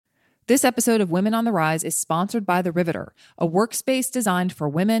This episode of Women on the Rise is sponsored by The Riveter, a workspace designed for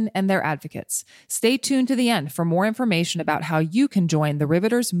women and their advocates. Stay tuned to the end for more information about how you can join The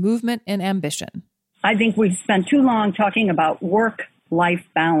Riveter's movement and ambition. I think we've spent too long talking about work-life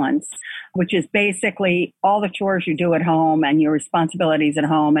balance, which is basically all the chores you do at home and your responsibilities at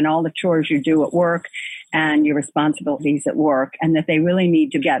home and all the chores you do at work and your responsibilities at work, and that they really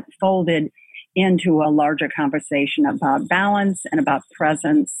need to get folded into a larger conversation about balance and about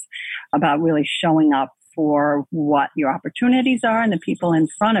presence, about really showing up for what your opportunities are and the people in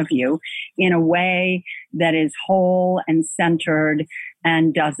front of you in a way that is whole and centered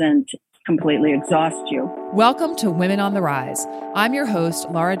and doesn't completely exhaust you. Welcome to Women on the Rise. I'm your host,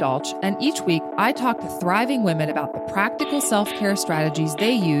 Laura Dolch, and each week I talk to thriving women about the practical self-care strategies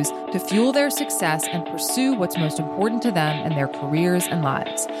they use to fuel their success and pursue what's most important to them in their careers and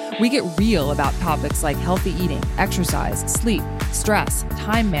lives. We get real about topics like healthy eating, exercise, sleep, stress,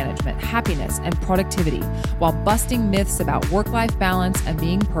 time management, happiness, and productivity, while busting myths about work-life balance and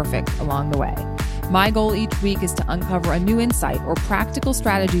being perfect along the way. My goal each week is to uncover a new insight or practical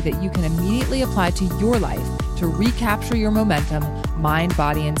strategy that you can immediately apply to your life to recapture your momentum, mind,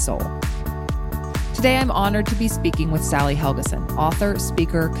 body, and soul. Today, I'm honored to be speaking with Sally Helgesen, author,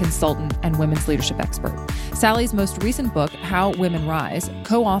 speaker, consultant, and women's leadership expert. Sally's most recent book, How Women Rise,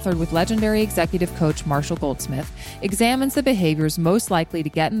 co-authored with legendary executive coach Marshall Goldsmith, examines the behaviors most likely to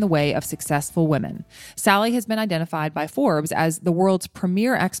get in the way of successful women. Sally has been identified by Forbes as the world's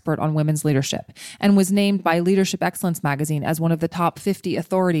premier expert on women's leadership and was named by Leadership Excellence magazine as one of the top 50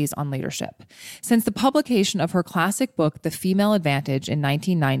 authorities on leadership. Since the publication of her classic book, The Female Advantage, in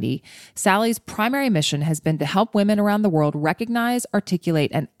 1990, Sally's primary mission has been to help women around the world recognize,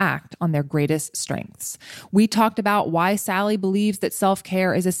 articulate, and act on their greatest strengths. We talked about why Sally believes that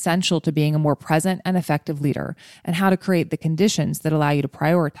self-care is essential to being a more present and effective leader, and how to create the conditions that allow you to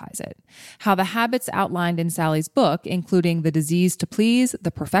prioritize it. How the habits outlined in Sally's book, including the disease to please,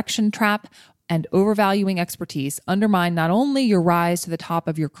 the perfection trap, and overvaluing expertise, undermine not only your rise to the top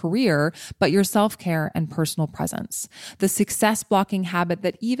of your career, but your self-care and personal presence. The success-blocking habit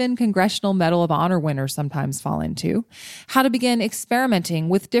that even Congressional Medal of Honor winners sometimes fall into. How to begin experimenting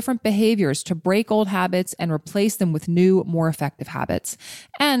with different behaviors to break old habits and replace them with new, more effective habits.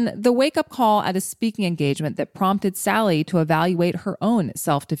 And the wake-up call at a speaking engagement that prompted Sally to evaluate her own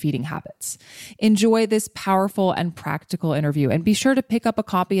self-defeating habits. Enjoy this powerful and practical interview, and be sure to pick up a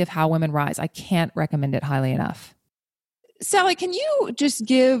copy of How Women Rise. I can't recommend it highly enough. Sally, can you just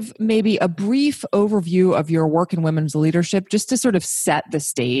give maybe a brief overview of your work in women's leadership, just to sort of set the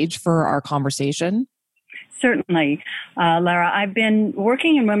stage for our conversation? Certainly. Lara, I've been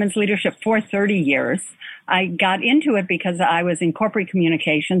working in women's leadership for 30 years. I got into it because I was in corporate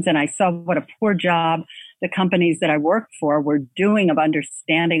communications and I saw what a poor job the companies that I worked for were doing of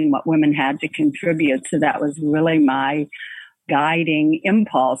understanding what women had to contribute. So that was really my guiding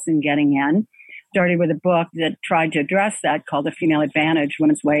impulse in getting in. Started with a book that tried to address that called The Female Advantage,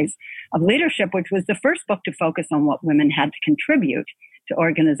 Women's Ways of Leadership, which was the first book to focus on what women had to contribute to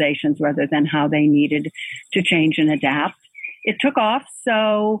organizations rather than how they needed to change and adapt. It took off,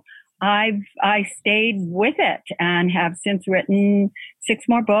 so I stayed with it and have since written 6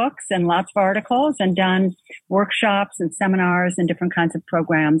 more books and lots of articles and done workshops and seminars and different kinds of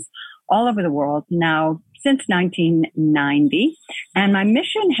programs all over the world now since 1990. And my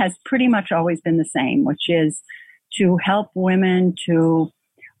mission has pretty much always been the same, which is to help women to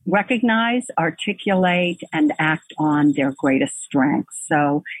recognize, articulate, and act on their greatest strengths.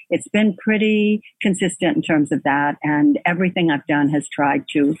 So it's been pretty consistent in terms of that. And everything I've done has tried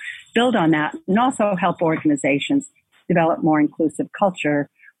to build on that and also help organizations develop more inclusive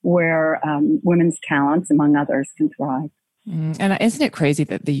culture where women's talents, among others, can thrive. And isn't it crazy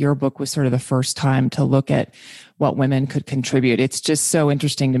that your book was sort of the first time to look at what women could contribute? It's just so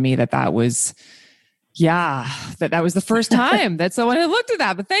interesting to me that was the first time that someone had looked at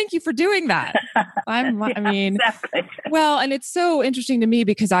that. But thank you for doing that. Exactly. Well, and it's so interesting to me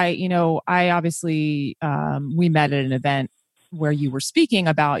because I obviously, we met at an event where you were speaking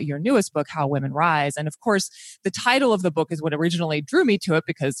about your newest book, How Women Rise. And of course, the title of the book is what originally drew me to it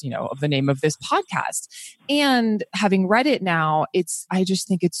because, of the name of this podcast. And having read it now, I just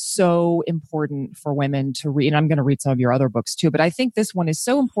think it's so important for women to read. And I'm going to read some of your other books too, but I think this one is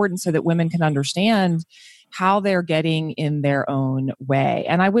so important so that women can understand how they're getting in their own way.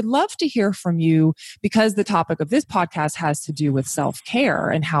 And I would love to hear from you because the topic of this podcast has to do with self-care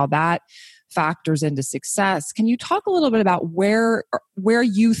and how that factors into success. Can you talk a little bit about where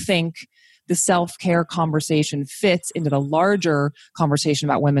you think the self-care conversation fits into the larger conversation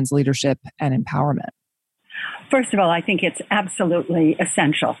about women's leadership and empowerment? First of all, I think it's absolutely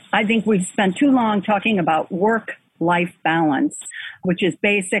essential. I think we've spent too long talking about work-life balance, which is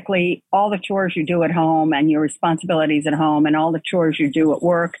basically all the chores you do at home and your responsibilities at home and all the chores you do at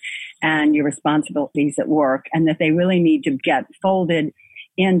work and your responsibilities at work, and that they really need to get folded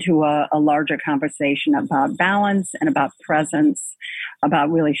into a larger conversation about balance and about presence, about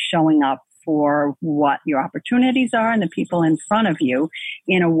really showing up for what your opportunities are and the people in front of you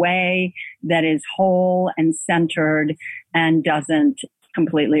in a way that is whole and centered and doesn't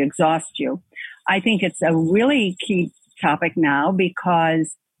completely exhaust you. I think it's a really key topic now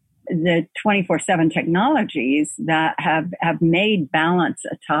because the 24/7 technologies that have made balance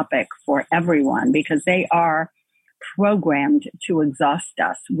a topic for everyone because they are programmed to exhaust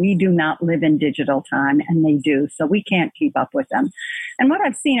us. We do not live in digital time, and they do, so we can't keep up with them. And what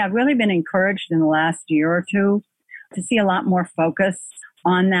I've seen, I've really been encouraged in the last year or two to see a lot more focus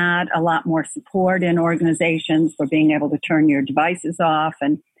on that, a lot more support in organizations for being able to turn your devices off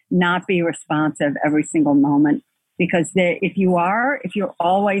and not be responsive every single moment. Because if you're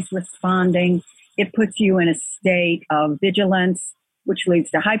always responding, it puts you in a state of vigilance, which leads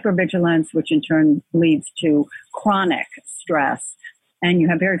to hypervigilance, which in turn leads to chronic stress. And you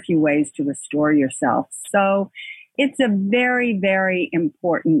have very few ways to restore yourself. So it's a very, very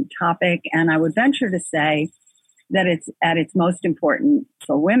important topic. And I would venture to say that it's at its most important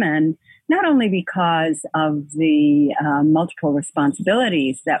for women, not only because of the multiple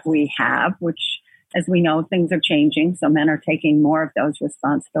responsibilities that we have, which, as we know, things are changing. So men are taking more of those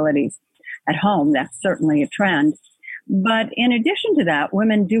responsibilities at home. That's certainly a trend. But in addition to that,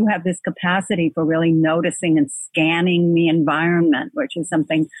 women do have this capacity for really noticing and scanning the environment, which is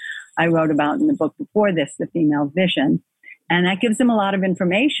something I wrote about in the book before this, The Female Vision. And that gives them a lot of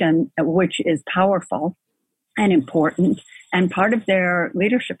information, which is powerful and important and part of their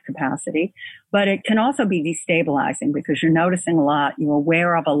leadership capacity. But it can also be destabilizing because you're noticing a lot, you're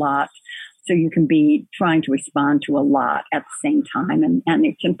aware of a lot. So you can be trying to respond to a lot at the same time, and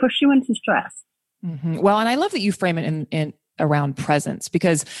it can push you into stress. Mm-hmm. Well, and I love that you frame it in around presence,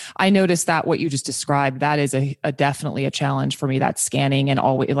 because I noticed that what you just described, that is a definitely a challenge for me, that scanning and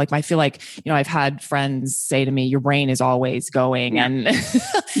always like, I feel like, I've had friends say to me, your brain is always going. Yeah. And,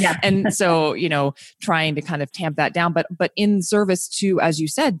 Yeah. and so, trying to kind of tamp that down, but in service to, as you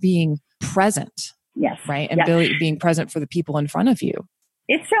said, being present. Yes. Right. And being present for the people in front of you.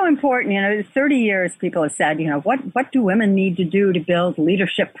 It's so important. 30 years people have said, what do women need to do to build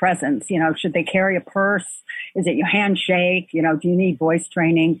leadership presence? Should they carry a purse? Is it your handshake? Do you need voice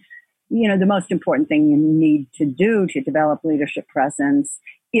training? The most important thing you need to do to develop leadership presence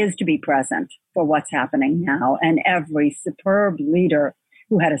is to be present for what's happening now. And every superb leader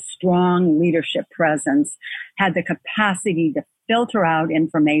who had a strong leadership presence had the capacity to filter out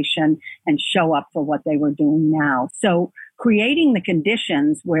information and show up for what they were doing now. So creating the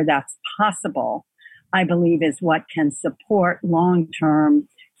conditions where that's possible, I believe, is what can support long-term,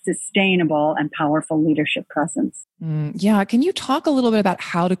 sustainable, and powerful leadership presence. Yeah. Can you talk a little bit about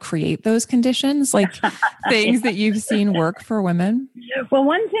how to create those conditions, like things that you've seen work for women? Well,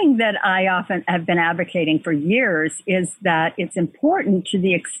 one thing that I often have been advocating for years is that it's important, to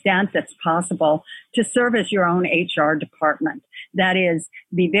the extent that's possible, to serve as your own HR department. That is,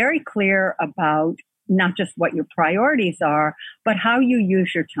 be very clear about not just what your priorities are, but how you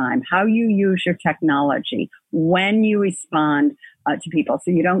use your time, how you use your technology, when you respond to people,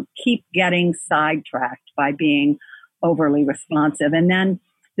 so you don't keep getting sidetracked by being overly responsive. And then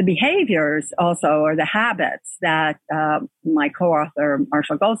the behaviors also, or the habits that my co-author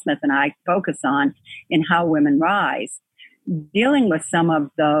Marshall Goldsmith and I focus on in How Women Rise. Dealing with some of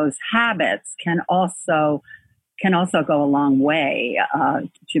those habits can also go a long way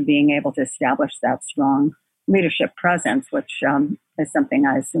to being able to establish that strong leadership presence, which is something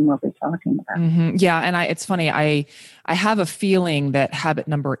I assume we'll be talking about. Mm-hmm. Yeah. And it's funny, I have a feeling that habit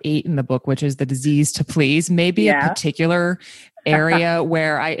number 8 in the book, which is the disease to please, may be a particular area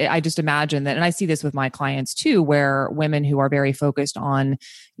where I just imagine that, and I see this with my clients too, where women who are very focused on,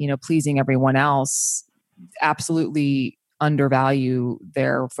 pleasing everyone else absolutely undervalue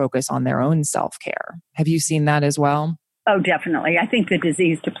their focus on their own self-care. Have you seen that as well? Oh, definitely. I think the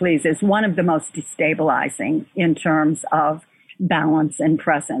disease to please is one of the most destabilizing in terms of balance and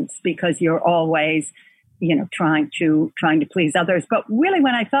presence, because you're always, trying to please others. But really,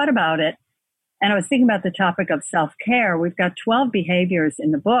 when I thought about it, and I was thinking about the topic of self-care, we've got 12 behaviors in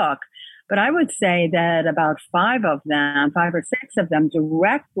the book, but I would say that about 5 or 6 of them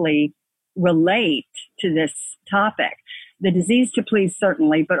directly relate to this topic. The disease to please,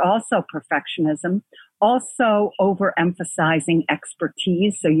 certainly, but also perfectionism, also overemphasizing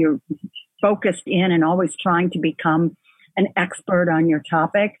expertise. So you're focused in and always trying to become an expert on your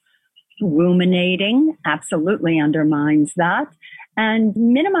topic. Ruminating absolutely undermines that. And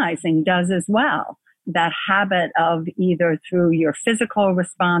minimizing does as well. That habit of either through your physical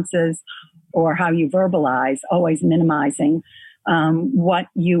responses or how you verbalize, always minimizing what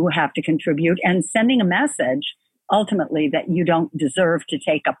you have to contribute and sending a message ultimately that you don't deserve to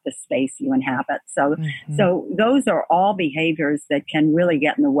take up the space you inhabit. So those are all behaviors that can really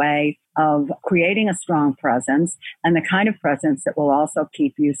get in the way of creating a strong presence, and the kind of presence that will also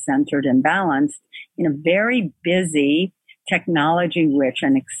keep you centered and balanced in a very busy, technology-rich,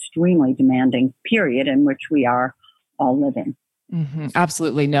 and extremely demanding period in which we are all living. Mm-hmm.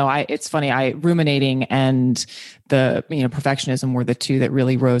 Absolutely. No, it's funny. Ruminating and the, perfectionism were the two that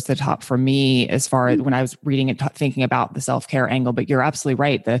really rose to the top for me as far as when I was reading and thinking about the self-care angle. But you're absolutely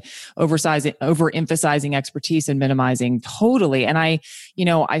right. The overemphasizing expertise and minimizing totally. And I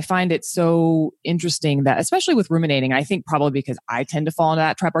find it so interesting that, especially with ruminating, I think probably because I tend to fall into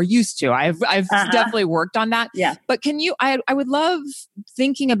that trap, or used to. I've definitely worked on that. Yeah. But I would love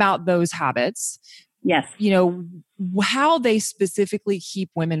thinking about those habits. Yes. How they specifically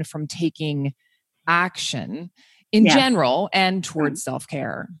keep women from taking action in general and towards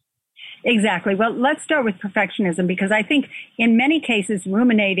self-care. Exactly. Well, let's start with perfectionism, because I think in many cases,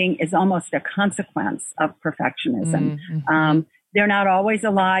 ruminating is almost a consequence of perfectionism. Mm-hmm. They're not always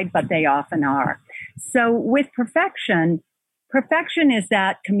allied, but they often are. So with perfection is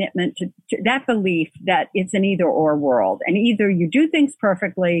that commitment to that belief that it's an either or world. And either you do things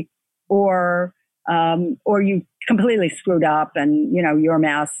perfectly or you completely screwed up and, you're a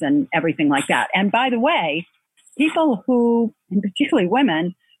mess and everything like that. And by the way, people who, and particularly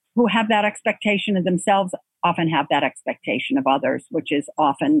women, who have that expectation of themselves often have that expectation of others, which is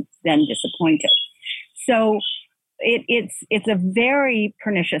often then disappointed. So it's a very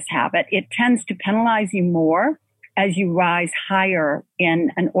pernicious habit. It tends to penalize you more as you rise higher in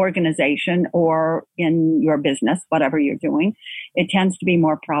an organization or in your business, whatever you're doing. It tends to be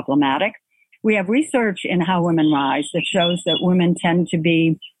more problematic. We have research in How Women Rise that shows that women tend to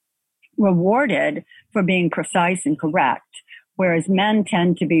be rewarded for being precise and correct, whereas men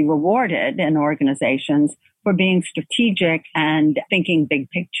tend to be rewarded in organizations for being strategic and thinking big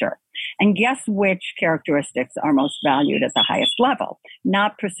picture. And guess which characteristics are most valued at the highest level?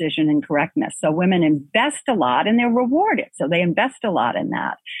 Not precision and correctness. So women invest a lot and they're rewarded. So they invest a lot in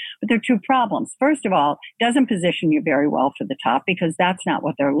that. But there are two problems. First of all, it doesn't position you very well for the top because that's not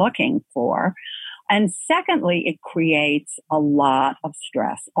what they're looking for. And secondly, it creates a lot of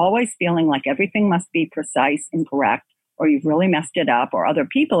stress, always feeling like everything must be precise and correct, or you've really messed it up, or other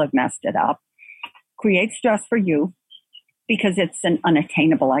people have messed it up. Creates stress for you because it's an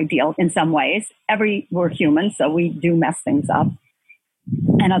unattainable ideal in some ways. We're human, so we do mess things up,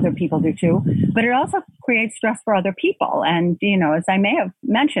 and other people do too. But it also creates stress for other people. And, as I may have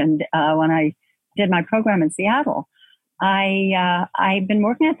mentioned when I did my program in Seattle, I've been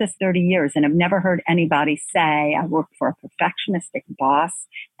working at this 30 years and have never heard anybody say, I work for a perfectionistic boss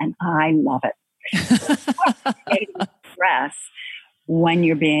and I love it. Stress when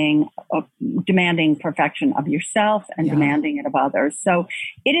you're being demanding perfection of yourself and demanding it of others. So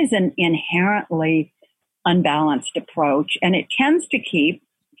it is an inherently unbalanced approach, and it tends to keep,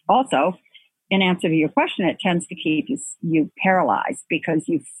 also, in answer to your question, it tends to keep you paralyzed because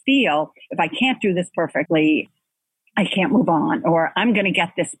you feel, if I can't do this perfectly, I can't move on, or I'm going to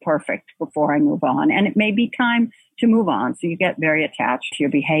get this perfect before I move on. And it may be time to move on. So you get very attached to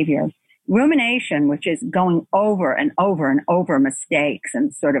your behavior. Rumination, which is going over and over and over mistakes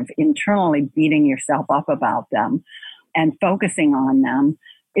and sort of internally beating yourself up about them and focusing on them,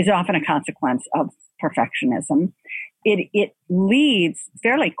 is often a consequence of perfectionism. It leads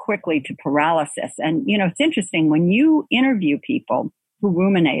fairly quickly to paralysis. And, it's interesting when you interview people who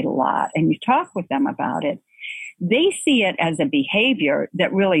ruminate a lot and you talk with them about it, they see it as a behavior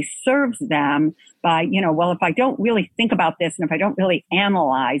that really serves them by, well, if I don't really think about this and if I don't really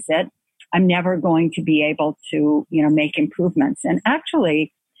analyze it, I'm never going to be able to, make improvements. And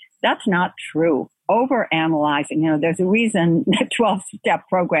actually, that's not true. Overanalyzing, there's a reason that 12-step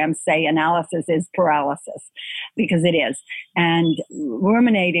programs say analysis is paralysis, because it is. And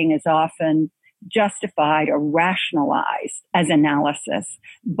ruminating is often justified or rationalized as analysis,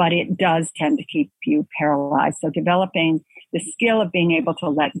 but it does tend to keep you paralyzed. So developing the skill of being able to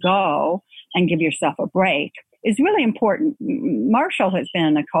let go and give yourself a break is really important. Marshall has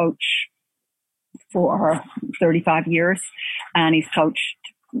been a coach for 35 years, and he's coached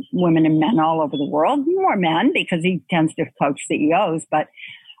women and men all over the world, more men because he tends to coach CEOs, but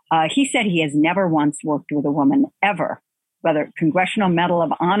he said he has never once worked with a woman ever whether Congressional Medal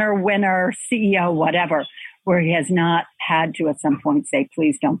of Honor winner, CEO, whatever, where he has not had to at some point say,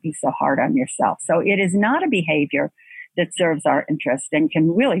 please don't be so hard on yourself. So it is not a behavior that serves our interest and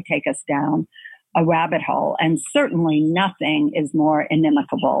can really take us down a rabbit hole. And certainly nothing is more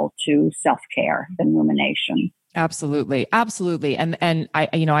inimical to self-care than rumination. Absolutely. Absolutely. And I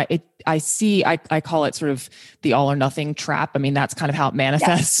call it sort of the all or nothing trap. I mean, that's kind of how it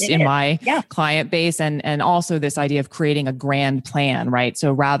manifests in my client base, and also this idea of creating a grand plan, right?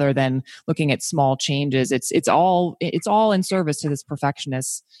 So rather than looking at small changes, it's all in service to this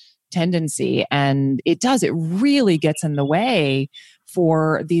perfectionist tendency. And it really gets in the way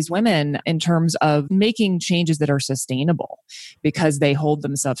for these women in terms of making changes that are sustainable, because they hold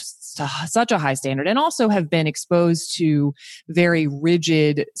themselves to such a high standard and also have been exposed to very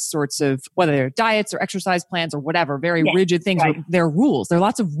rigid sorts of, whether they're diets or exercise plans or whatever, very rigid things. Right. There are rules. There are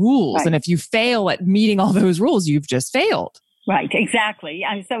lots of rules. Right. And if you fail at meeting all those rules, you've just failed. Right. Exactly.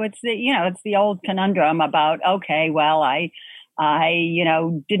 And so it's the old conundrum about, okay, well, I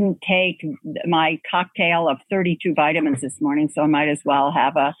didn't take my cocktail of 32 vitamins this morning, so I might as well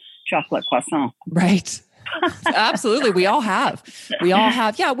have a chocolate croissant. Right. Absolutely. We all have.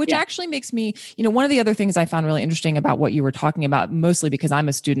 Yeah. Which actually makes me, one of the other things I found really interesting about what you were talking about, mostly because I'm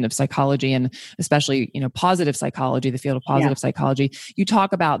a student of psychology and especially, positive psychology, the field of positive psychology, you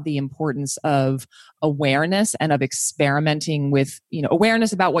talk about the importance of awareness and of experimenting with,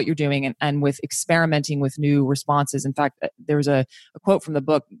 awareness about what you're doing and with experimenting with new responses. In fact, there's a quote from the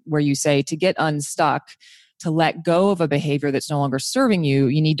book where you say, to get unstuck, to let go of a behavior that's no longer serving you,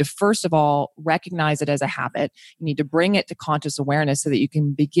 you need to first of all recognize it as a habit. You need to bring it to conscious awareness so that you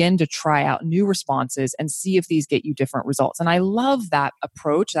can begin to try out new responses and see if these get you different results. And I love that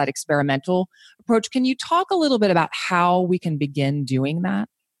approach, that experimental approach. Can you talk a little bit about how we can begin doing that?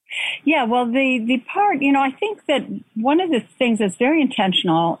 Yeah, well, the part, I think that one of the things that's very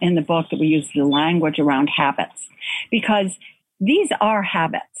intentional in the book that we use the language around habits, because these are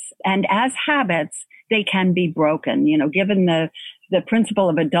habits. And as habits, they can be broken, given the principle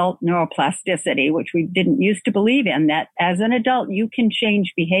of adult neuroplasticity, which we didn't used to believe in, that as an adult, you can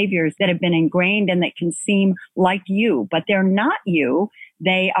change behaviors that have been ingrained and that can seem like you, but they're not you.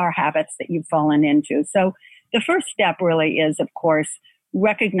 They are habits that you've fallen into. So the first step really is, of course,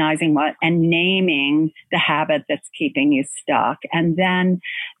 recognizing and naming the habit that's keeping you stuck. And then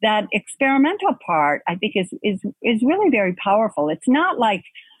that experimental part, I think, is really very powerful. It's not like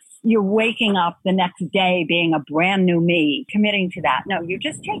you're waking up the next day being a brand new me, committing to that. No, you're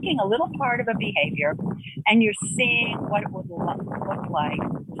just taking a little part of a behavior and you're seeing what it would look like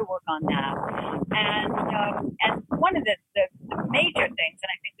to work on that. And one of the major things, and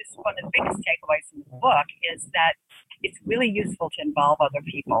I think this is one of the biggest takeaways from the book, is that it's really useful to involve other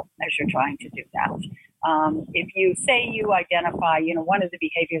people as you're trying to do that. If you say you identify, one of the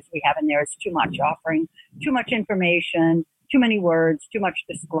behaviors we have in there is too much, offering too much information, too many words, too much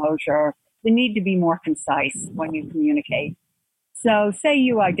disclosure, the need to be more concise when you communicate. So say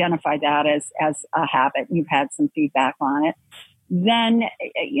you identify that as a habit, you've had some feedback on it, then,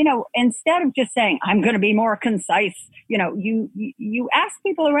 instead of just saying, I'm going to be more concise, you ask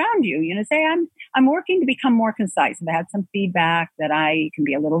people around you, say, I'm working to become more concise. I've had some feedback that I can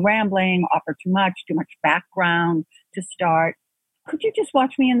be a little rambling, offer too much background to start. Could you just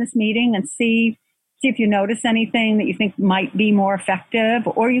watch me in this meeting and see if you notice anything that you think might be more effective?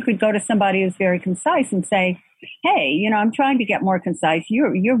 Or you could go to somebody who's very concise and say, hey, I'm trying to get more concise.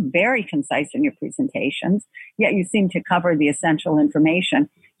 You're very concise in your presentations, yet you seem to cover the essential information.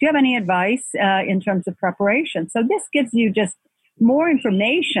 Do you have any advice in terms of preparation? So this gives you just more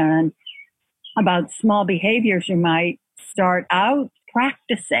information about small behaviors you might start out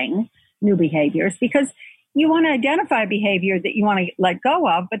practicing new behaviors, because you want to identify a behavior that you want to let go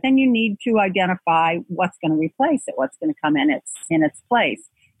of, but then you need to identify what's going to replace it, what's going to come in its place.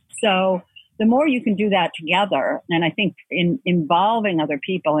 So the more you can do that together, and I think in involving other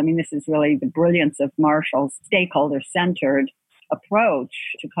people, this is really the brilliance of Marshall's stakeholder-centered approach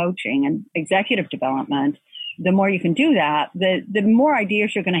to coaching and executive development. The more you can do that, the more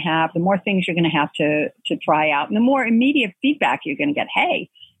ideas you're going to have, the more things you're going to have to try out, and the more immediate feedback you're going to get. Hey,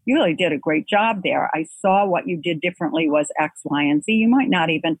 you really did a great job there. I saw what you did differently was X, Y, and Z. You might not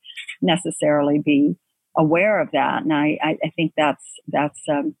even necessarily be aware of that. And I think that's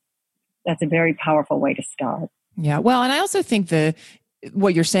a very powerful way to start. Yeah. Well, and I also think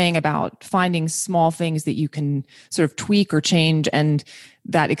what you're saying about finding small things that you can sort of tweak or change, and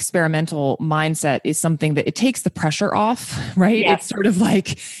that experimental mindset is something that it takes the pressure off, right? Yes. It's sort of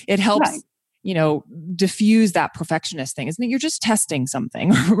like it helps. Right. Diffuse that perfectionist thing. Isn't it? You're just testing something,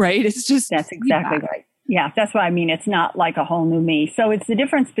 right? It's just that's exactly right. Yeah, that's what I mean. It's not like a whole new me. So it's the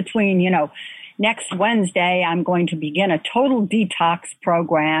difference between, next Wednesday, I'm going to begin a total detox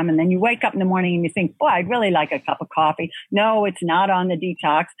program. And then you wake up in the morning and you think, boy, I'd really like a cup of coffee. No, it's not on the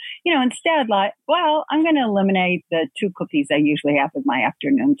detox. Instead, I'm going to eliminate the 2 cookies I usually have with my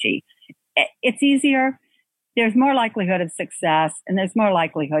afternoon tea. It's easier. There's more likelihood of success, and there's more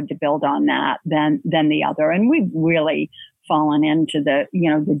likelihood to build on that than the other. And we've really fallen into the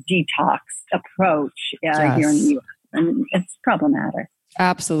detox approach here in the U.S., and it's problematic.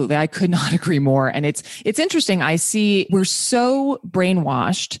 Absolutely. I could not agree more. And it's interesting. I see we're so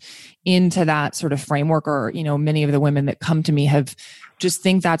brainwashed into that sort of framework, or, many of the women that come to me have just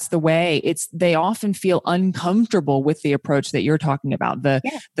think that's the way. They often feel uncomfortable with the approach that you're talking about, the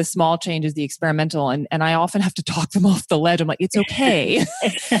small changes, the experimental. And I often have to talk them off the ledge. I'm like, it's okay.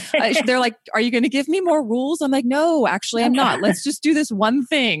 They're like, are you going to give me more rules? I'm like, no, actually I'm not. Let's just do this one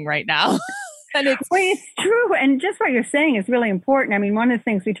thing right now. And it's true. And just what you're saying is really important. I mean, one of the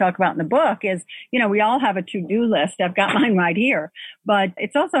things we talk about in the book is, we all have a to-do list. I've got mine right here, but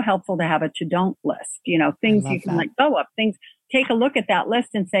it's also helpful to have a to-don't list, things you can let go of, things, take a look at that list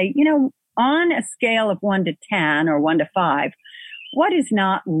and say, on a scale of 1 to 10 or 1 to 5, what is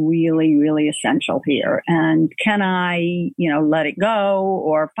not really, really essential here? And can I, let it go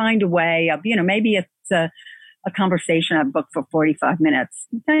or find a way of, maybe it's a conversation I've booked for 45 minutes.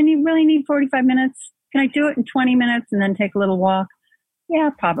 Do I really need 45 minutes? Can I do it in 20 minutes and then take a little walk? Yeah,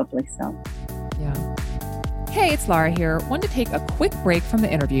 probably so. Yeah. Hey, it's Lara here. Wanted to take a quick break from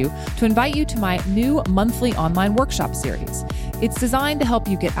the interview to invite you to my new monthly online workshop series. It's designed to help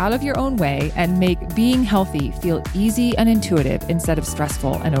you get out of your own way and make being healthy feel easy and intuitive instead of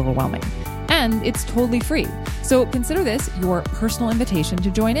stressful and overwhelming. And it's totally free. So consider this your personal invitation to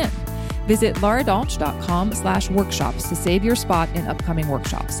join in. Visit laradolch.com/workshops to save your spot in upcoming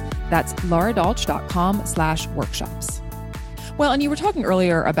workshops. That's laradolch.com/workshops. Well, and you were talking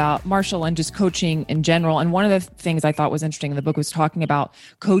earlier about Marshall and just coaching in general. And one of the things I thought was interesting in the book was talking about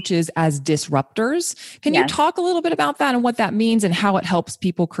coaches as disruptors. Can you talk a little bit about that and what that means and how it helps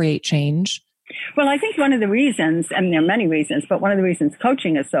people create change? Well, I think one of the reasons, and there are many reasons, but one of the reasons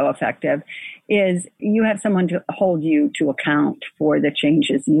coaching is so effective is you have someone to hold you to account for the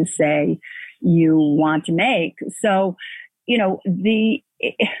changes you say you want to make. So,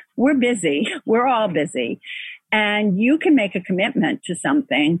 we're busy. We're all busy. And you can make a commitment to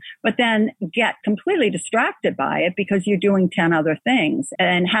something, but then get completely distracted by it because you're doing 10 other things.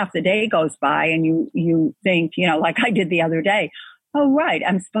 And half the day goes by and you think, like I did the other day, oh, right,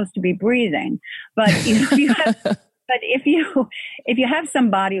 I'm supposed to be breathing. But if you have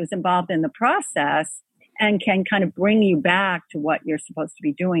somebody who's involved in the process and can kind of bring you back to what you're supposed to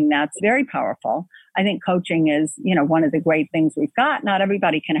be doing, that's very powerful. I think coaching is, one of the great things we've got. Not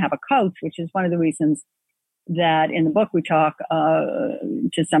everybody can have a coach, which is one of the reasons that in the book we talk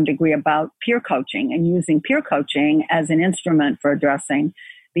to some degree about peer coaching and using peer coaching as an instrument for addressing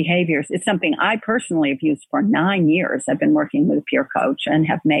behaviors. It's something I personally have used for 9 years. I've been working with a peer coach and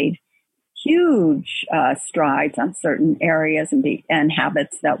have made huge strides on certain areas and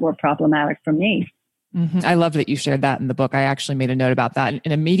habits that were problematic for me. Mm-hmm. I love that you shared that in the book. I actually made a note about that.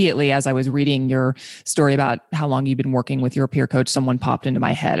 And immediately as I was reading your story about how long you've been working with your peer coach, someone popped into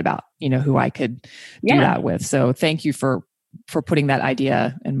my head about, who I could do that with. So thank you for putting that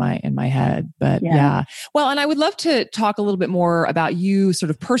idea in my head. But yeah. Well, and I would love to talk a little bit more about you sort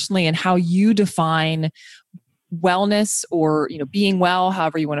of personally and how you define wellness or, being well,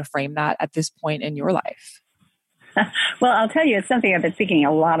 however you want to frame that at this point in your life. Well, I'll tell you, it's something I've been thinking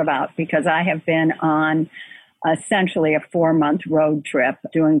a lot about because I have been on essentially a 4-month road trip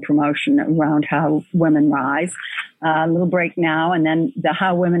doing promotion around How Women Rise. A little break now, and then the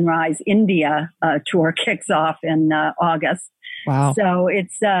How Women Rise India tour kicks off in August. Wow. So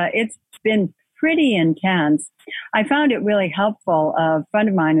it's been pretty intense. I found it really helpful. A friend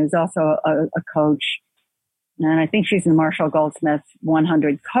of mine who's also a coach, and I think she's in Marshall Goldsmith's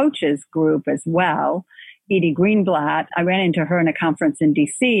 100 Coaches group as well, Edie Greenblatt. I ran into her in a conference in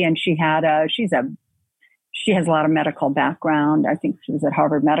DC, and she has a lot of medical background. I think she was at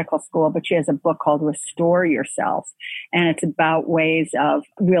Harvard Medical School, but she has a book called Restore Yourself. And it's about ways of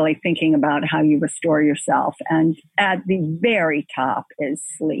really thinking about how you restore yourself. And at the very top is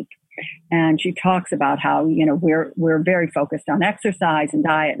sleep. And she talks about how, we're very focused on exercise and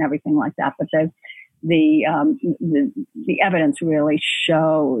diet and everything like that. But the evidence really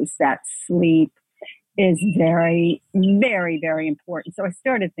shows that sleep is very, very, very important. So I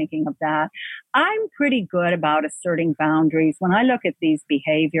started thinking of that. I'm pretty good about asserting boundaries. When I look at these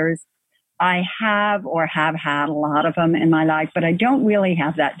behaviors, I have or have had a lot of them in my life, but I don't really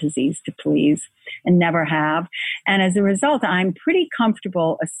have that disease to please and never have. And as a result, I'm pretty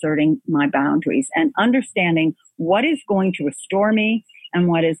comfortable asserting my boundaries and understanding what is going to restore me and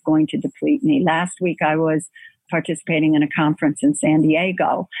what is going to deplete me. Last week, I was participating in a conference in San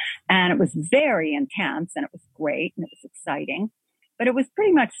Diego, and it was very intense, and it was great, and it was exciting. But it was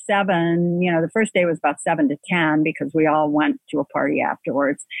pretty much the first day was about 7 to 10 because we all went to a party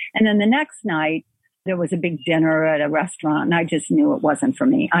afterwards. And then the next night, there was a big dinner at a restaurant, and I just knew it wasn't for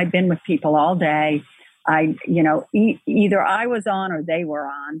me. I'd been with people all day. Either I was on or they were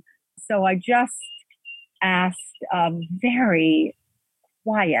on. So I just asked a very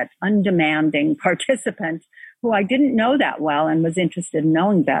quiet, undemanding participant who I didn't know that well and was interested in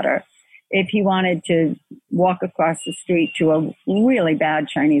knowing better, if he wanted to walk across the street to a really bad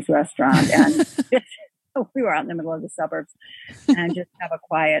Chinese restaurant and we were out in the middle of the suburbs and just have a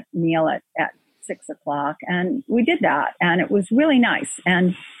quiet meal at 6 o'clock. And we did that, and it was really nice.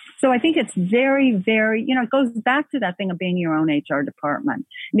 And so I think it's very, very, it goes back to that thing of being your own HR department,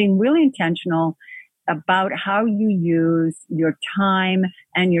 being really intentional about how you use your time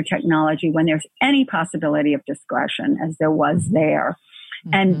and your technology when there's any possibility of discretion, as there was there.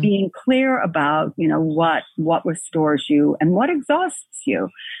 Mm-hmm. And being clear about, what restores you and what exhausts you.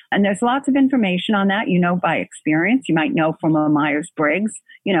 And there's lots of information on that, by experience. You might know from a Myers-Briggs,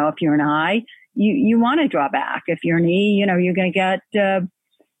 if you're an eye, you want to draw back. If you're an E, you're going to get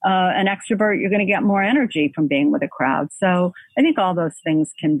an extrovert, you're going to get more energy from being with a crowd. So I think all those things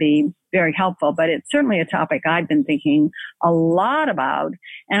can be very helpful, but it's certainly a topic I've been thinking a lot about.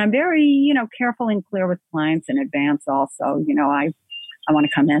 And I'm very, careful and clear with clients in advance also. I want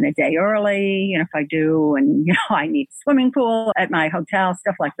to come in a day early, if I do, and, I need a swimming pool at my hotel,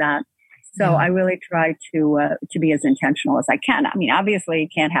 stuff like that. So I really try to be as intentional as I can. I mean, obviously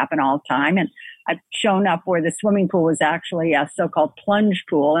it can't happen all the time. And I've shown up where the swimming pool was actually a so-called plunge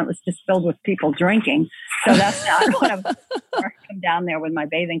pool, and it was just filled with people drinking. So that's not what I'm come down there with my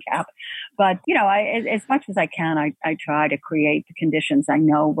bathing cap. But, as much as I can, I try to create the conditions I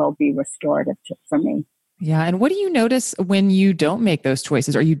know will be restorative for me. Yeah. And what do you notice when you don't make those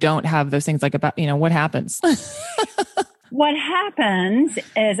choices or you don't have those things what happens? What happens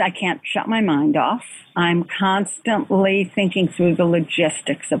is I can't shut my mind off. I'm constantly thinking through the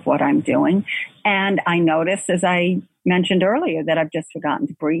logistics of what I'm doing. And I notice, as I mentioned earlier, that I've just forgotten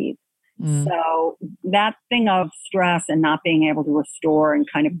to breathe. So that thing of stress and not being able to restore and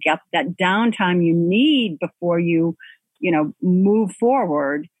kind of get that downtime you need before you, move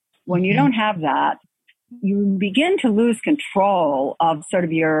forward, when you don't have that, you begin to lose control of sort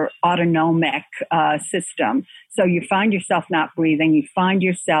of your autonomic system. So you find yourself not breathing. You find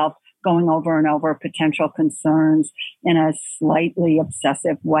yourself going over and over potential concerns in a slightly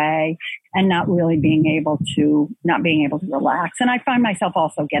obsessive way and not being able to relax. And I find myself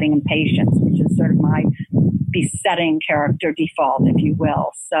also getting impatient, which is sort of my besetting character default, if you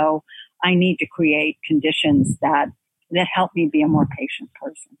will. So I need to create conditions that help me be a more patient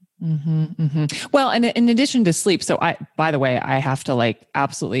person. Mm-hmm, mm-hmm. Well, and in addition to sleep, so by the way, I have to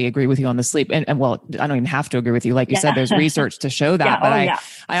absolutely agree with you on the sleep. And well, I don't even have to agree with you. Like you said, there's research to show that. But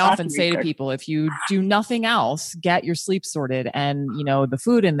I often say to people, if you do nothing else, get your sleep sorted, and the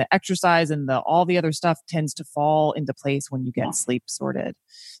food and the exercise and all the other stuff tends to fall into place when you get sleep sorted.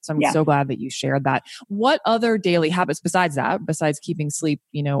 So I'm so glad that you shared that. What other daily habits besides keeping sleep,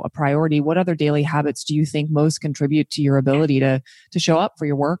 a priority, what other daily habits do you think most contribute to your ability to show up for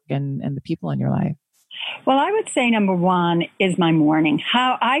your work and the people in your life? Well, I would say number one is my morning.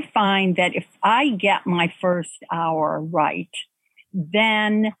 How I find that if I get my first hour right,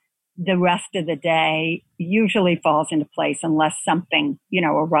 then the rest of the day usually falls into place unless something,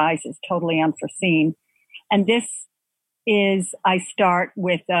 arises totally unforeseen. And this is I start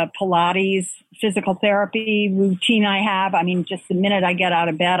with Pilates physical therapy routine I have. I mean, just the minute I get out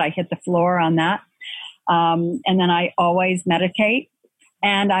of bed, I hit the floor on that. And then I always meditate.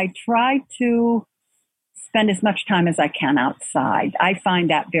 And I try to spend as much time as I can outside. I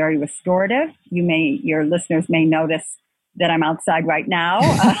find that very restorative. Your listeners may notice that I'm outside right now.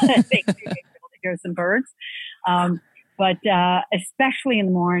 They may be able to hear some birds. But especially in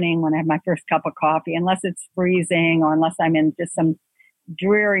the morning when I have my first cup of coffee, unless it's freezing or unless I'm in just some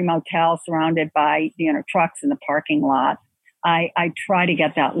dreary motel surrounded by, trucks in the parking lot, I try to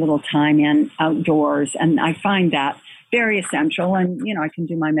get that little time in outdoors. And I find that very essential. And, I can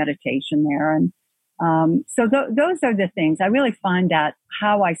do my meditation there. And so those are the things. I really find that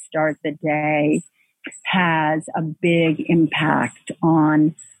how I start the day has a big impact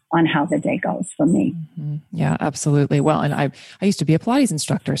on on how the day goes for me. Mm-hmm. Yeah, absolutely. Well, and I used to be a Pilates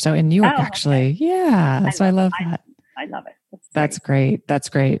instructor. So in New York, actually. Okay. Yeah. So I love that. I love it. That's great. That's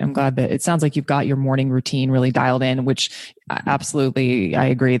great. I'm glad that it sounds like you've got your morning routine really dialed in, which absolutely, I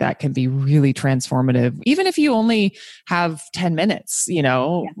agree, that can be really transformative. Even if you only have 10 minutes,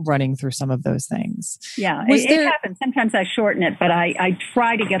 running through some of those things. Yeah, it happens. Sometimes I shorten it, but I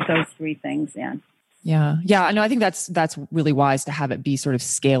try to get those 3 things in. Yeah. Yeah. I think that's really wise to have it be sort of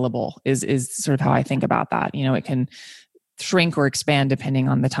scalable is sort of how I think about that. It can shrink or expand depending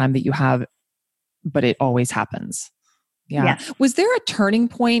on the time that you have, but it always happens. Yeah. Was there a turning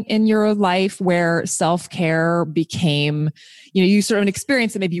point in your life where self-care became, you sort of an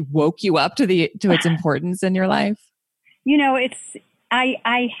experience that maybe woke you up to its importance in your life? I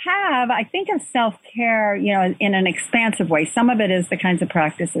think of self-care, in an expansive way. Some of it is the kinds of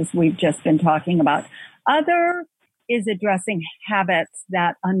practices we've just been talking about. Other is addressing habits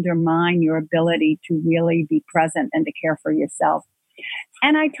that undermine your ability to really be present and to care for yourself.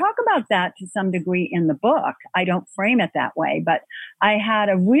 And I talk about that to some degree in the book. I don't frame it that way, but I had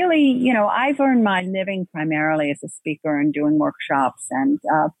a really, I've earned my living primarily as a speaker and doing workshops and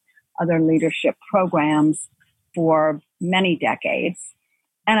other leadership programs for many decades.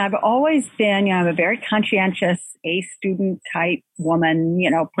 And I've always been, I'm a very conscientious, A-student type woman,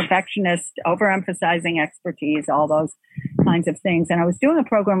 perfectionist, overemphasizing expertise, all those kinds of things. And I was doing a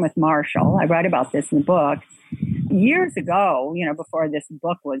program with Marshall. I write about this in the book. Years ago, before this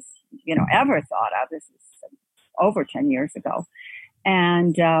book was, ever thought of. This is over 10 years ago.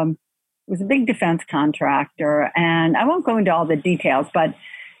 And it was a big defense contractor. And I won't go into all the details, but,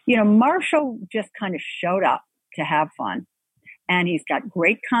 Marshall just kind of showed up to have fun. And he's got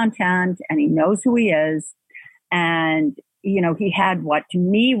great content and he knows who he is. And, he had what to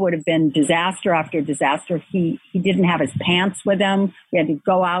me would have been disaster after disaster. He didn't have his pants with him. We had to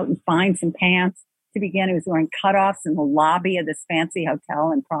go out and find some pants. To begin, he was wearing cutoffs in the lobby of this fancy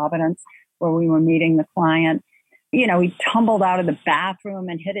hotel in Providence where we were meeting the client. He tumbled out of the bathroom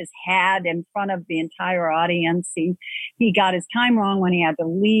and hit his head in front of the entire audience. He got his time wrong when he had to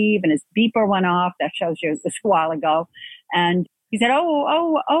leave and his beeper went off. That shows you this a while ago. And he said,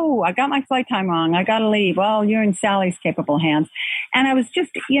 oh, I got my flight time wrong. I got to leave. Well, you're in Sally's capable hands. And I was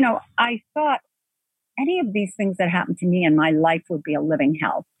just, I thought any of these things that happened to me in my life would be a living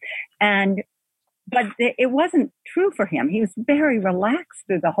hell. But it wasn't true for him. He was very relaxed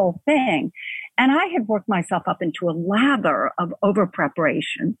through the whole thing. And I had worked myself up into a lather of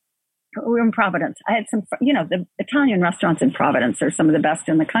over-preparation. We were in Providence. I had some, the Italian restaurants in Providence are some of the best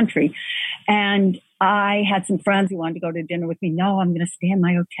in the country. And I had some friends who wanted to go to dinner with me. No, I'm going to stay in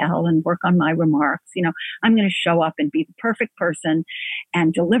my hotel and work on my remarks. I'm going to show up and be the perfect person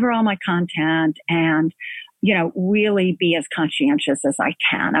and deliver all my content and really be as conscientious as I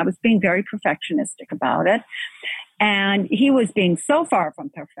can. I was being very perfectionistic about it. And he was being so far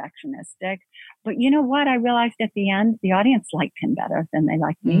from perfectionistic. But you know what? I realized at the end, the audience liked him better than they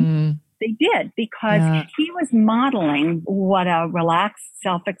liked me. Mm. They did, because he was modeling what a relaxed,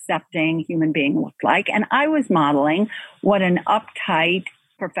 self-accepting human being looked like. And I was modeling what an uptight,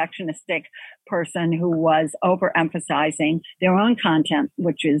 perfectionistic person who was overemphasizing their own content,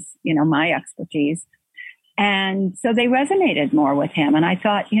 which is, my expertise. And so they resonated more with him. And I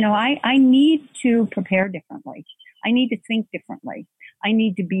thought, I need to prepare differently. I need to think differently. I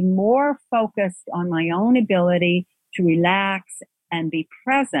need to be more focused on my own ability to relax and be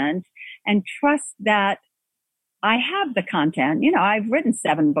present and trust that I have the content. I've written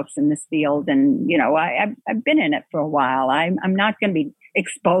 7 books in this field and, I've been in it for a while. I'm not going to be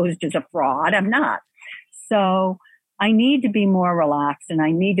exposed as a fraud. I'm not. So I need to be more relaxed and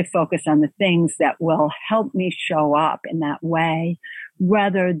I need to focus on the things that will help me show up in that way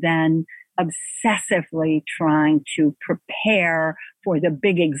rather than obsessively trying to prepare for the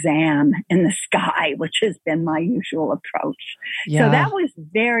big exam in the sky, which has been my usual approach. Yeah. So that was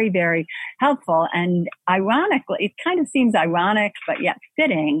very, very helpful. And ironically, it kind of seems ironic, but yet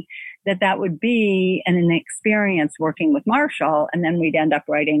fitting that would be an experience working with Marshall. And then we'd end up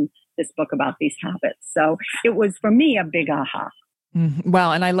writing this book about these habits. So it was, for me, a big aha. Mm-hmm.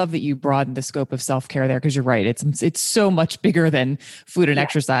 Well, and I love that you broadened the scope of self-care there, because you're right. It's so much bigger than food and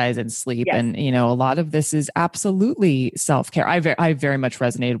exercise and sleep. Yes. And, a lot of this is absolutely self-care. I very much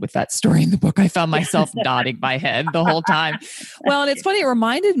resonated with that story in the book. I found myself nodding my head the whole time. Well, and it's funny. It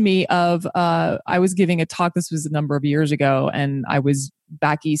reminded me of, I was giving a talk. This was a number of years ago, and I was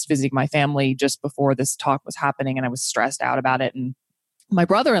back east visiting my family just before this talk was happening. And I was stressed out about it. And my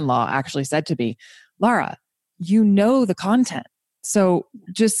brother-in-law actually said to me, Lara, the content. So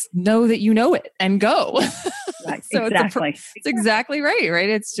just know that you know it and go. Right. So Exactly. it's exactly right. Right.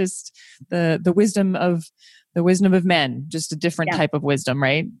 It's just the wisdom of men, just a different type of wisdom,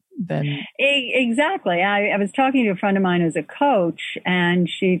 right? Exactly. I was talking to a friend of mine who's a coach, and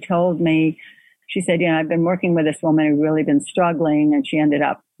she told me, she said, I've been working with this woman who's really been struggling, and she ended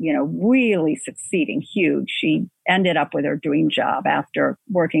up, really succeeding huge. She ended up with her dream job after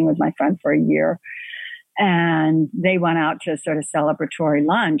working with my friend for a year. And they went out to sort of celebratory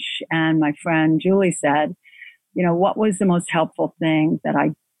lunch. And my friend Julie said, what was the most helpful thing that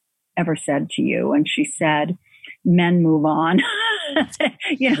I ever said to you? And she said, men move on.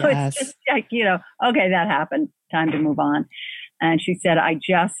 Yes. It's just like, okay, that happened. Time to move on. And she said,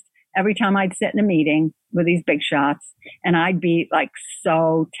 every time I'd sit in a meeting with these big shots, and I'd be like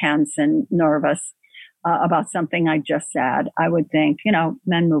so tense and nervous about something I just said, I would think,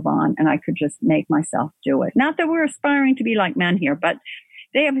 men move on, and I could just make myself do it. Not that we're aspiring to be like men here, but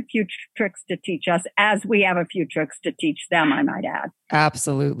they have a few tricks to teach us, as we have a few tricks to teach them, I might add.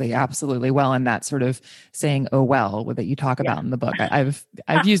 Absolutely. Absolutely. Well, and that sort of saying, oh, well, that you talk about in the book, I've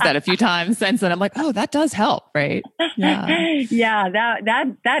used that a few times since then. I'm like, oh, that does help. Right. Yeah. Yeah.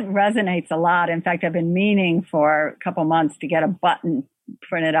 That resonates a lot. In fact, I've been meaning for a couple months to get a button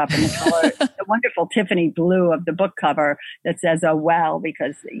printed up in the color, the wonderful Tiffany blue of the book cover that says, oh, well,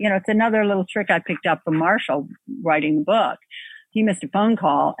 because, it's another little trick I picked up from Marshall writing the book. He missed a phone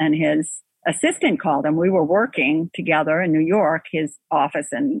call, and his assistant called him. We were working together in New York, his office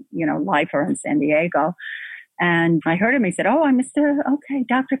and, Lifer in San Diego. And I heard him. He said, oh, I missed okay,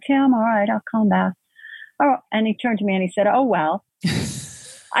 Dr. Kim. All right, I'll call back. Oh, and he turned to me and he said, oh, well,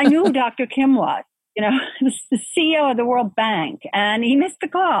 I knew who Dr. Kim was, the CEO of the World Bank, and he missed the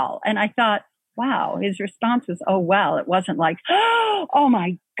call. And I thought, wow, his response was, oh, well. It wasn't like, oh,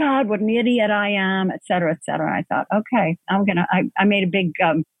 my God, what an idiot I am, et cetera, et cetera. I thought, okay, I made a big,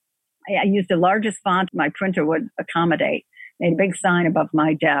 I used the largest font my printer would accommodate, made a big sign above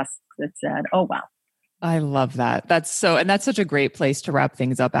my desk that said, oh, well. I love that. That's such a great place to wrap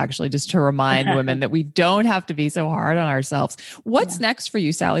things up, actually, just to remind women that we don't have to be so hard on ourselves. What's next for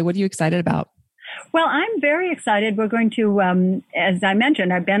you, Sally? What are you excited about? Well, I'm very excited. We're going to, as I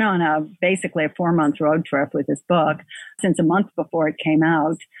mentioned, I've been on basically a 4-month road trip with this book since a month before it came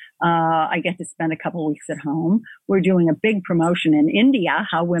out. I get to spend a couple weeks at home. We're doing a big promotion in India,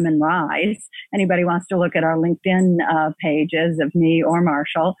 How Women Rise. Anybody wants to look at our LinkedIn pages of me or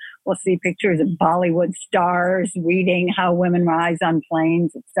Marshall, we'll see pictures of Bollywood stars reading How Women Rise on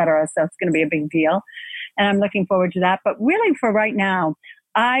planes, et cetera. So it's going to be a big deal. And I'm looking forward to that. But really for right now,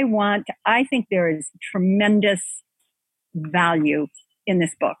 I think there is tremendous value in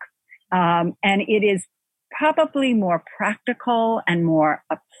this book. And it is probably more practical and more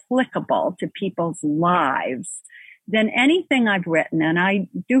applicable to people's lives than anything I've written. And I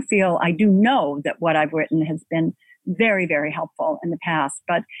do know that what I've written has been very, very helpful in the past,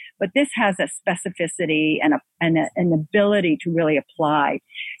 but this has a specificity and an ability to really apply.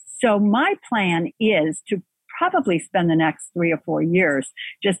 So my plan is to probably spend the next 3 or 4 years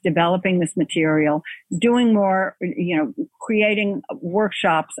just developing this material, doing more, creating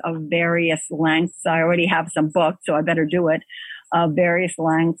workshops of various lengths. I already have some books, so I better do it, of various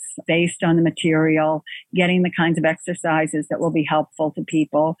lengths based on the material, getting the kinds of exercises that will be helpful to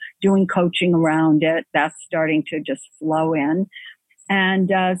people, doing coaching around it. That's starting to just flow in.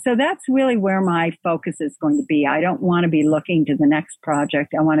 And so that's really where my focus is going to be. I don't want to be looking to the next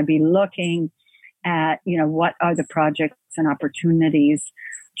project. I want to be looking at, what are the projects and opportunities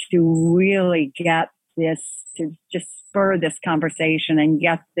to really get this, to just spur this conversation and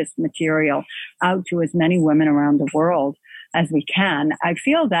get this material out to as many women around the world as we can. I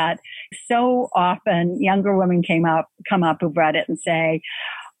feel that so often younger women come up who've read it and say,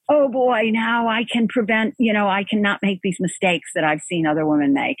 oh boy, now I can prevent, I cannot make these mistakes that I've seen other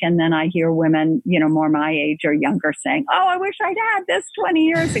women make. And then I hear women, more my age or younger saying, oh, I wish I'd had this 20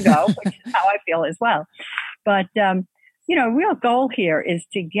 years ago, which is how I feel as well. But, real goal here is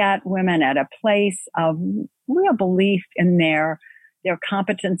to get women at a place of real belief in their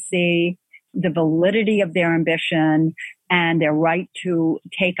competency, the validity of their ambition, and their right to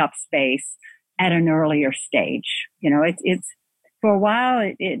take up space at an earlier stage. It's for a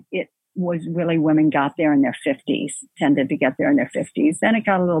while, it was really women got there in their 50s, tended to get there in their 50s. Then it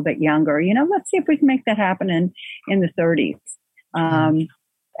got a little bit younger. Let's see if we can make that happen in the 30s.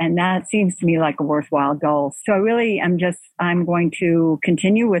 And that seems to me like a worthwhile goal. So I'm going to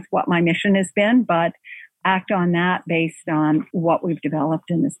continue with what my mission has been, but act on that based on what we've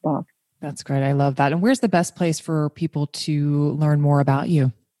developed in this book. That's great. I love that. And where's the best place for people to learn more about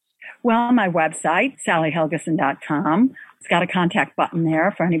you? Well, my website, sallyhelgeson.com. got a contact button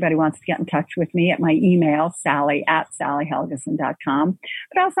there for anybody who wants to get in touch with me at my email, sally@sallyhelgeson.com.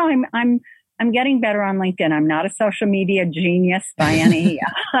 But also I'm getting better on LinkedIn. I'm not a social media genius by any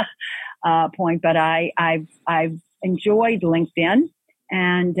point, but I've enjoyed LinkedIn.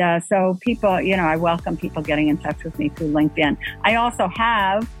 And so people, I welcome people getting in touch with me through LinkedIn. I also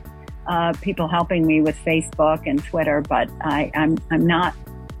have people helping me with Facebook and Twitter, but I'm not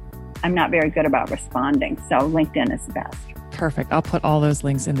very good about responding. So LinkedIn is the best. Perfect. I'll put all those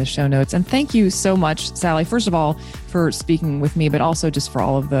links in the show notes. And thank you so much, Sally, first of all, for speaking with me, but also just for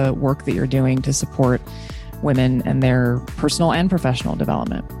all of the work that you're doing to support women and their personal and professional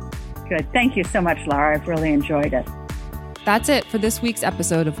development. Good. Thank you so much, Laura. I've really enjoyed it. That's it for this week's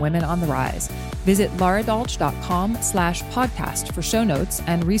episode of Women on the Rise. Visit laradolch.com/podcast for show notes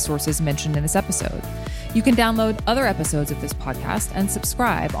and resources mentioned in this episode. You can download other episodes of this podcast and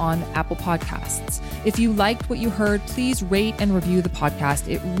subscribe on Apple Podcasts. If you liked what you heard, please rate and review the podcast.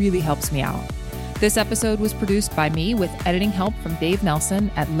 It really helps me out. This episode was produced by me with editing help from Dave Nelson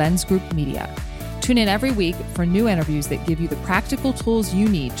at Lens Group Media. Tune in every week for new interviews that give you the practical tools you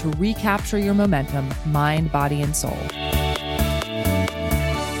need to recapture your momentum, mind, body, and soul.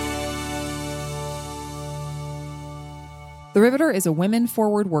 The Riveter is a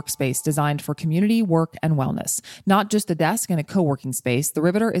women-forward workspace designed for community, work, and wellness. Not just a desk and a co-working space, The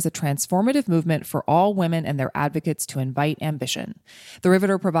Riveter is a transformative movement for all women and their advocates to invite ambition. The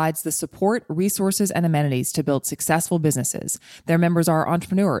Riveter provides the support, resources, and amenities to build successful businesses. Their members are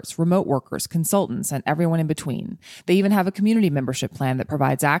entrepreneurs, remote workers, consultants, and everyone in between. They even have a community membership plan that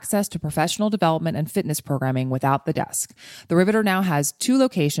provides access to professional development and fitness programming without the desk. The Riveter now has 2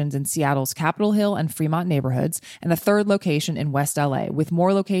 locations in Seattle's Capitol Hill and Fremont neighborhoods, and a 3rd location in West LA, with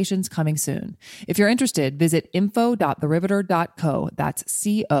more locations coming soon. If you're interested, visit info.theriveter.co, that's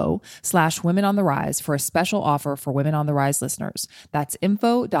co/Women on the Rise, for a special offer for Women on the Rise listeners. That's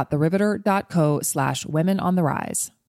info.theriveter.co/Women on the Rise.